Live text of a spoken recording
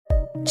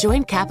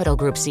Join Capital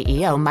Group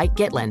CEO Mike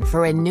Gitlin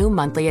for a new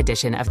monthly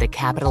edition of the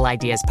Capital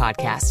Ideas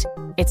Podcast.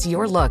 It's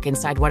your look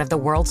inside one of the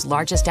world's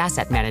largest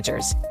asset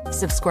managers.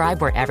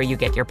 Subscribe wherever you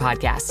get your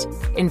podcasts.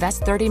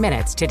 Invest 30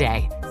 minutes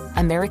today.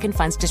 American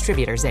Funds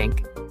Distributors,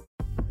 Inc.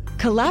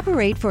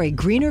 Collaborate for a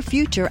greener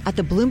future at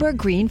the Bloomberg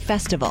Green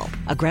Festival,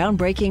 a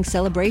groundbreaking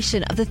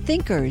celebration of the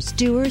thinkers,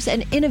 doers,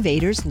 and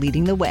innovators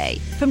leading the way.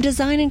 From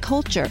design and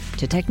culture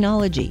to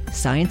technology,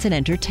 science, and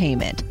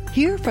entertainment.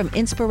 Hear from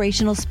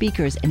inspirational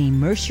speakers and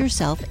immerse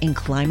yourself in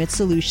climate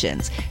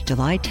solutions.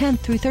 July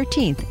 10th through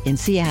 13th in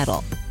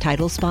Seattle.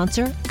 Title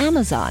sponsor,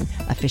 Amazon.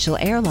 Official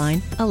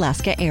airline,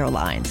 Alaska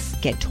Airlines.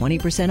 Get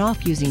 20%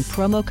 off using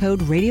promo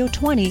code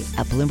radio20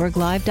 at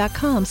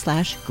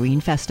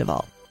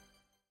bloomberglive.com/greenfestival.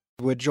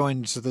 We're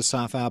joined this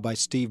half hour by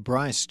Steve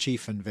Brice,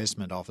 Chief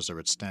Investment Officer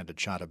at Standard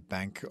Chartered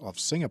Bank of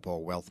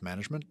Singapore Wealth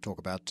Management. Talk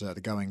about the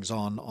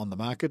goings-on the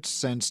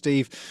markets. And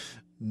Steve,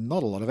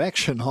 not a lot of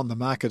action on the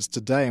markets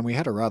today, and we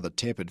had a rather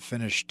tepid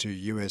finish to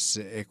US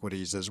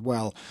equities as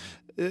well.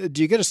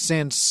 Do you get a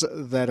sense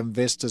that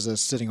investors are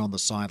sitting on the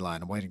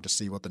sideline and waiting to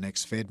see what the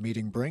next Fed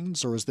meeting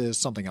brings, or is there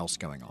something else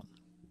going on?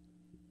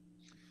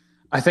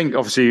 I think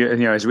obviously,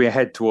 as we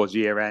head towards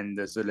year end,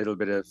 there's a little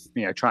bit of,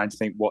 trying to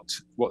think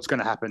what's going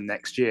to happen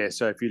next year.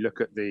 So if you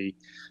look at the,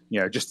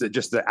 just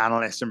the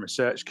analyst and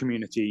research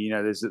community,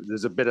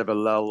 there's a bit of a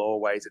lull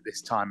always at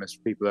this time as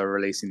people are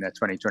releasing their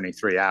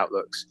 2023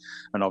 outlooks,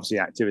 and obviously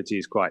activity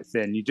is quite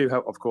thin. You do,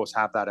 of course,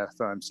 have that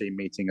FOMC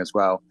meeting as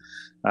well,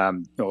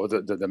 or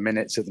the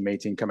minutes of the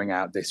meeting coming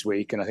out this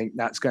week, and I think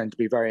that's going to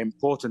be very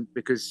important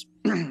because,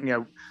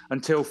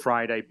 until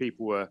Friday,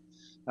 people were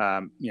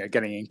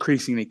getting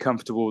increasingly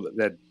comfortable that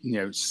they'd,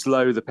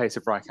 slow the pace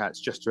of rate cuts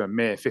just to a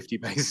mere 50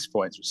 basis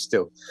points, which is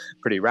still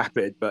pretty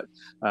rapid, but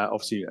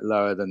obviously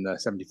lower than the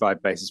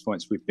 75 basis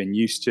points we've been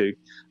used to.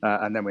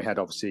 And then we had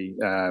obviously,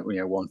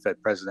 one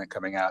Fed president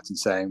coming out and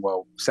saying,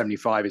 well,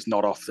 75 is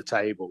not off the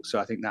table. So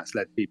I think that's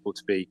led people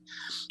to be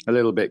a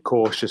little bit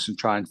cautious and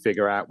try and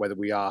figure out whether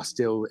we are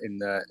still in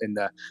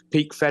the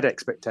peak Fed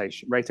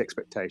rate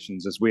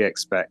expectations as we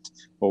expect,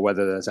 or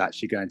whether there's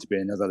actually going to be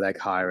another leg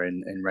higher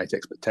in rate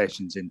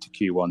expectations into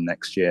Q1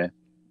 next year.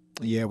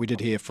 Yeah, we did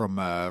hear from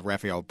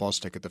Raphael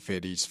Bostic at the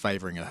Fed. He's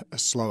favouring a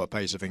slower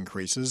pace of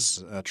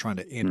increases, trying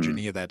to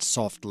engineer that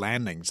soft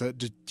landing. So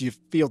do you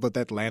feel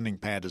that landing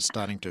pad is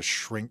starting to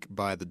shrink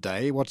by the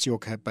day? What's your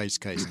base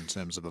case in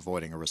terms of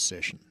avoiding a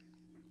recession?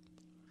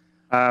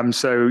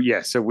 So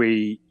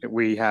we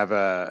have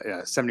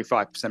a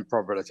 75%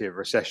 probability of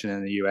recession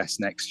in the US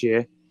next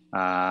year.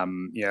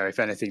 If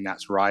anything,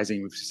 that's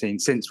rising. We've seen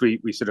since we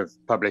sort of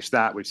published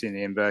that, we've seen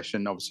the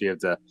inversion, obviously, of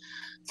the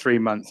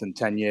 3-month and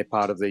 10-year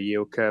part of the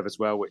yield curve as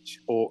well, which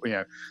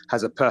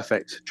has a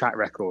perfect track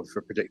record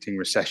for predicting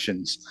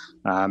recessions.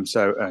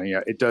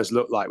 It does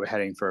look like we're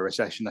heading for a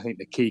recession. I think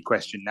the key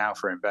question now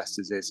for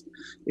investors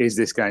is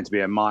this going to be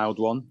a mild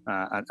one?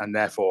 And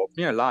therefore,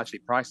 largely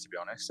priced, to be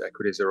honest.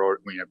 Equities are,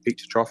 peak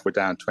to trough, we're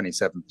down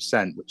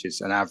 27%, which is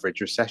an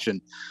average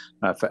recession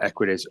for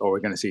equities, or we're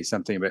going to see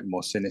something a bit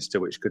more sinister,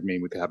 which could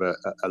mean we could have a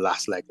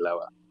last leg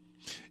lower.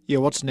 Yeah,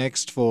 what's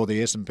next for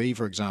the S&P,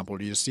 for example?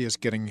 Do you see us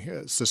getting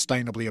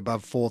sustainably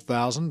above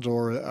 4,000,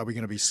 or are we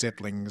going to be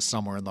settling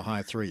somewhere in the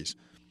high threes?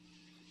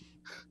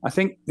 I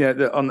think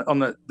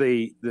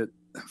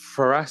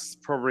for us,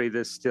 probably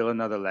there's still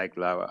another leg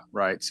lower,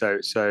 right? So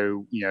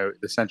the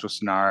central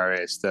scenario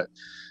is that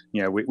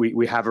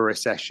we have a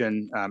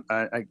recession.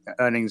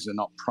 Earnings are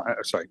not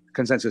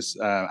consensus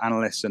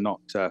analysts are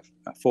not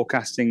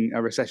forecasting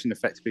a recession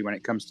effectively when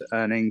it comes to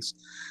earnings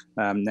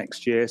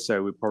next year.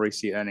 So we probably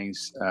see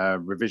earnings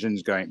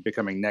revisions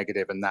becoming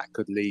negative, and that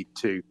could lead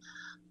to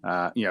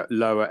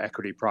lower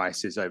equity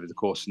prices over the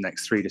course of the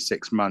next 3 to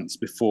 6 months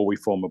before we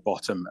form a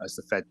bottom as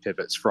the Fed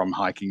pivots from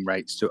hiking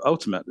rates to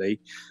ultimately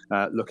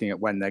looking at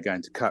when they're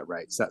going to cut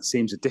rates. That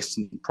seems a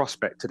distant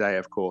prospect today,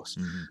 of course,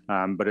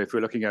 but if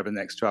we're looking over the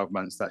next 12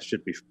 months, that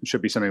should be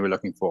something we're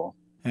looking for.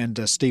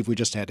 And Steve, we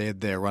just had Ed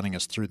there running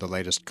us through the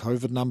latest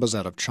COVID numbers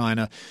out of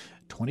China.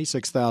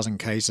 26,000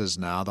 cases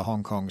now. The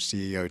Hong Kong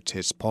CEO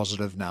tests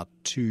positive. Now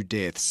 2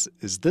 deaths.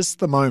 Is this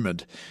the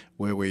moment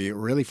where we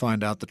really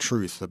find out the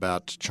truth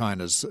about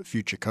China's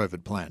future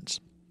COVID plans?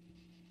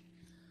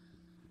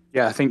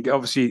 Yeah, I think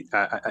obviously,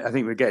 I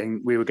think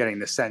we were getting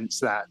the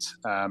sense that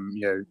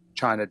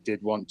China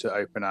did want to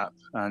open up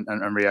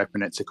and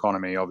reopen its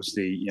economy,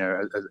 obviously,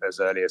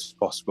 as early as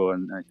possible,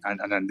 and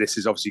this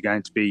is obviously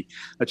going to be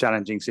a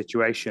challenging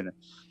situation.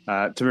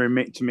 To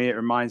me, it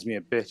reminds me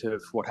a bit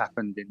of what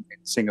happened in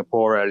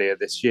Singapore earlier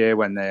this year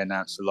when they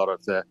announced a lot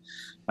of the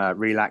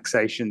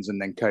relaxations,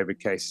 and then COVID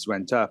cases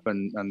went up,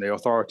 and the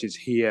authorities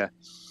here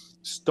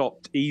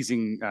stopped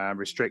easing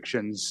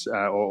restrictions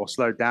or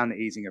slowed down the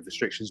easing of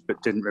restrictions,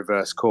 but didn't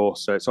reverse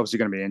course. So it's obviously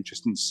going to be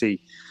interesting to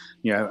see,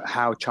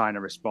 how China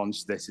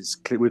responds to this.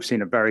 We've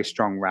seen a very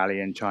strong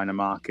rally in China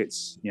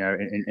markets,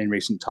 in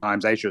recent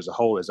times. Asia as a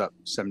whole is up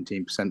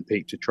 17%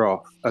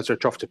 trough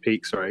to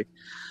peak. So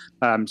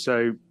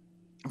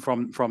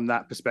from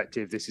that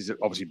perspective, this has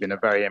obviously been a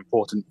very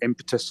important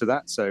impetus to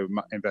that. So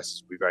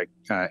investors will be very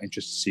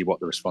interested to see what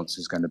the response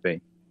is going to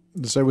be.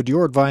 So would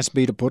your advice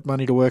be to put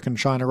money to work in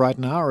China right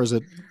now, or is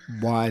it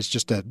wise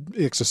just to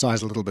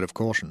exercise a little bit of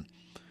caution?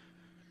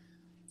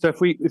 So if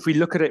we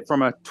look at it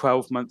from a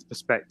 12-month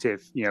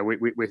perspective,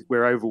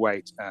 we're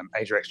overweight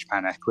Asia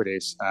ex-Japan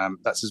equities.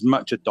 That's as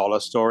much a dollar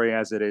story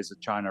as it is a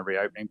China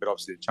reopening, but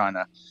obviously the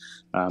China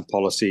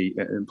policy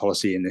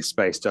in this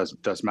space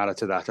does matter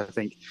to that. I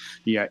think,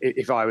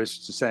 if I was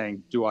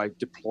saying, do I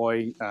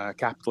deploy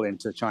capital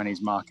into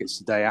Chinese markets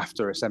today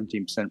after a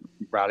 17%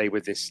 rally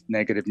with this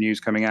negative news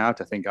coming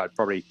out, I think I'd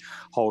probably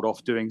hold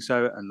off doing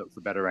so and look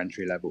for better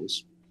entry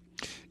levels.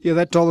 Yeah,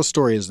 that dollar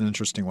story is an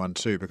interesting one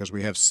too, because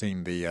we have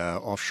seen the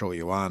offshore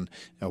yuan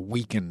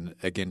weaken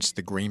against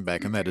the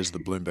greenback, and that is the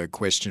Bloomberg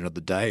question of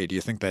the day. Do you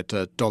think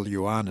that dollar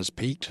yuan has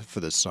peaked for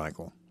this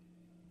cycle?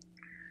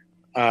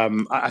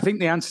 I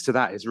think the answer to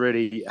that is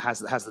really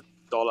has the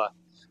dollar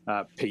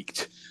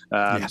peaked.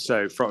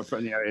 So from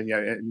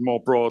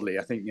more broadly,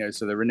 I think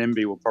so the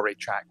renminbi will probably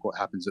track what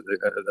happens at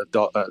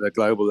the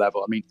global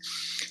level. I mean,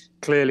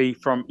 clearly,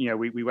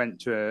 we went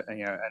to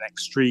an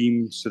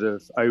extreme sort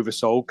of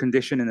oversold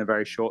condition in a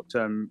very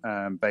short-term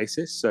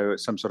basis. So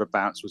some sort of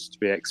bounce was to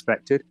be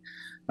expected.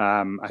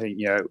 I think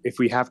if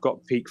we have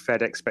got peak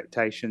Fed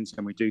expectations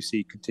and we do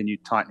see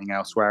continued tightening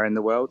elsewhere in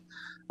the world,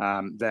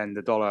 then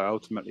the dollar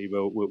ultimately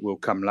will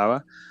come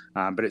lower.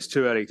 But it's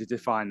too early to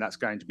define that's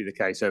going to be the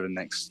case over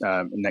the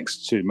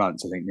next 2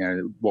 months. I think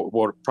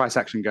what price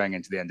action going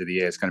into the end of the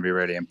year is going to be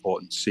really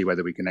important to see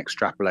whether we can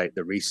extrapolate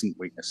the recent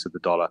weakness of the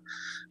dollar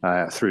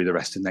through the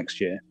rest of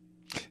next year.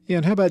 Yeah,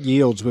 and how about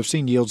yields? We've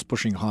seen yields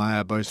pushing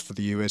higher, both for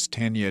the US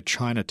 10-year,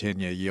 China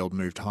 10-year yield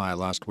moved higher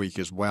last week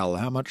as well.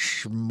 How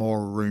much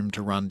more room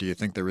to run do you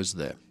think there is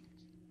there?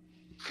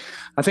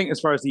 I think as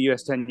far as the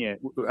US 10-year,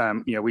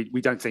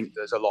 we don't think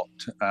there's a lot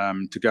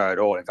to go at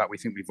all. In fact, we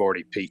think we've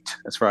already peaked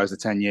as far as the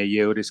 10-year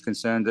yield is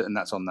concerned, and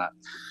that's on that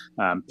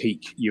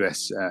peak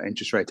US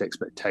interest rate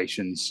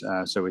expectations.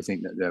 So we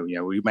think that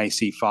we may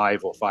see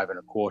 5 or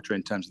 5.25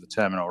 in terms of the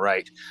terminal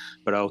rate,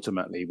 but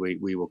ultimately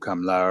we will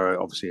come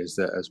lower, obviously,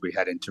 as we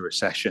head into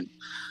recession.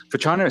 For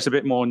China, it's a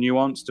bit more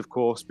nuanced, of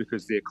course,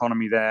 because the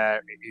economy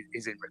there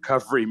is in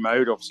recovery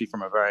mode, obviously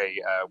from a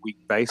very weak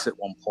base at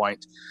one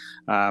point,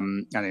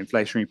 and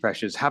inflationary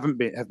pressures have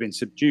been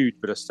subdued,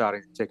 but are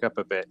starting to tick up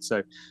a bit.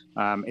 So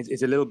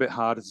it's a little bit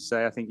harder to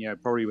say. I think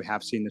probably we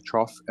have seen the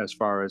trough as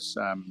far as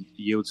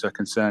yields are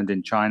concerned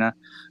in China,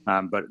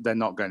 but they're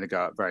not going to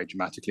go up very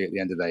dramatically at the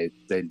end of the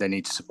day. They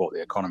need to support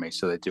the economy,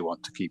 so they do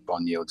want to keep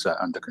bond yields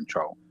under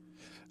control.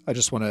 I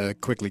just want to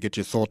quickly get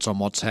your thoughts on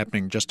what's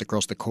happening just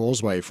across the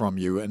causeway from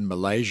you in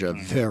Malaysia.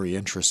 Very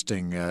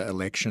interesting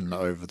election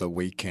over the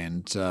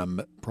weekend.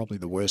 Probably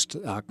the worst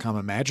outcome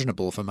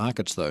imaginable for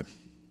markets, though.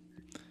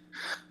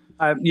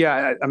 I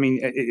mean,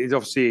 it's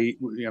obviously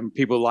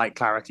people like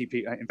clarity.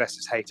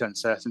 Investors hate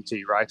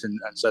uncertainty, right? And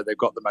so they've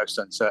got the most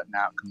uncertain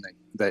outcome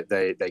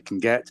they can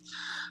get.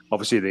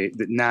 Obviously,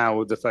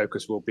 now the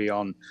focus will be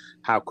on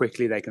how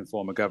quickly they can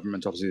form a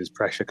government. Obviously, there's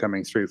pressure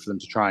coming through for them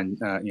to try and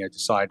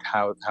decide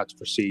how to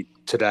proceed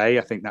today.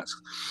 I think that's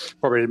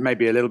probably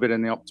maybe a little bit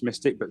in the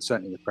optimistic, but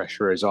certainly the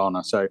pressure is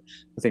on. So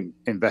I think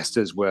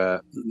investors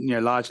were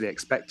largely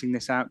expecting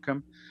this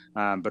outcome.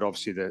 But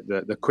obviously,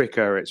 the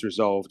quicker it's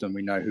resolved and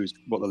we know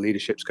what the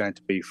leadership's going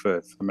to be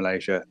for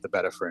Malaysia, the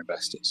better for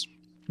investors.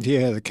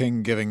 Yeah, the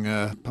King giving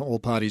all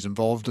parties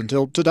involved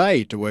until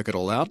today to work it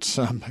all out.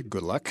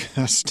 Good luck.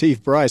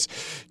 Steve Brice,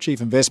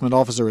 Chief Investment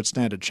Officer at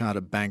Standard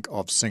Chartered Bank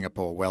of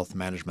Singapore Wealth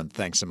Management.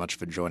 Thanks so much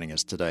for joining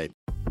us today.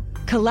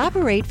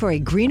 Collaborate for a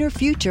greener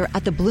future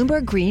at the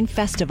Bloomberg Green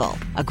Festival,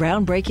 a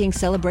groundbreaking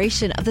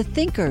celebration of the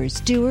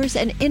thinkers, doers,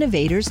 and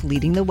innovators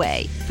leading the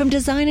way. From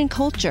design and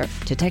culture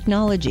to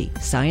technology,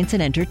 science,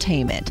 and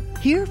entertainment.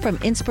 Hear from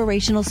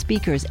inspirational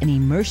speakers and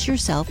immerse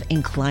yourself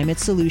in climate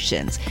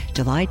solutions.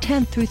 July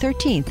 10th through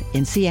 13th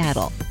in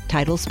Seattle.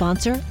 Title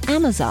sponsor,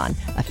 Amazon.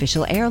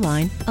 Official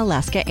airline,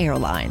 Alaska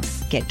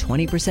Airlines. Get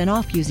 20%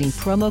 off using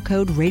promo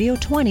code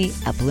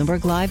radio20 at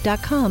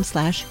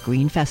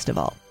BloombergLive.com/Green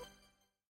Festival.